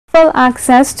Full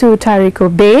access to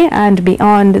Tyrico Bay and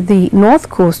beyond the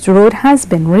North Coast Road has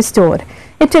been restored.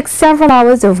 It took several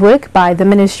hours of work by the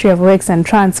Ministry of Works and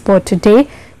Transport today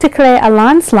to clear a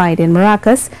landslide in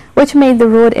Maracas, which made the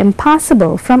road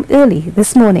impassable from early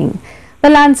this morning.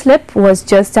 The landslip was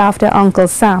just after Uncle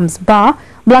Sam's Bar,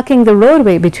 blocking the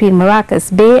roadway between Maracas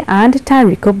Bay and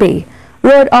Tyrico Bay.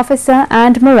 Road Officer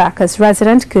and Maracas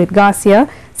resident Curt Garcia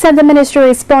said the ministry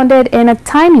responded in a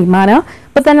timely manner,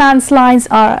 but the landslides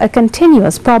are a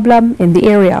continuous problem in the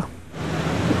area.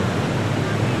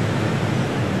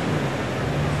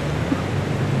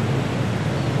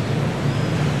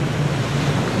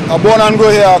 A born and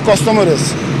go here are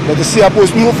customers, but to see a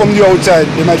post move from the outside,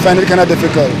 they might find it kind of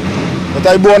difficult. But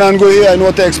I born and go here, I know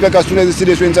what to expect as soon as they see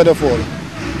this rain start to fall.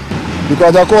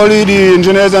 Because I call the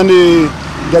engineers and the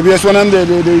WS1 and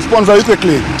they respond very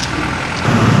quickly.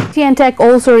 T&TEC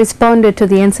also responded to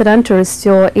the incident to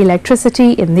restore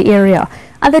electricity in the area.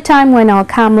 At the time when our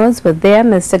cameras were there,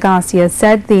 Mr. Garcia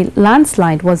said the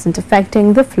landslide wasn't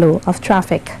affecting the flow of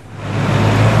traffic.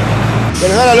 Well,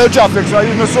 we had a little traffic, so I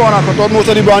used my saw and I cut out most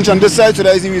of the branch on this side, so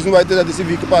that is the reason why I did that this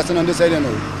vehicle passing on this side, you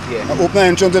know. Yeah. I opened my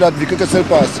entrance so that vehicle could still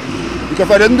pass. Because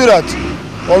if I didn't do that,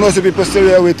 almost the people still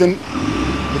here waiting.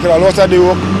 They could have lost their day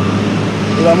work,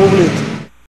 they would have moved late.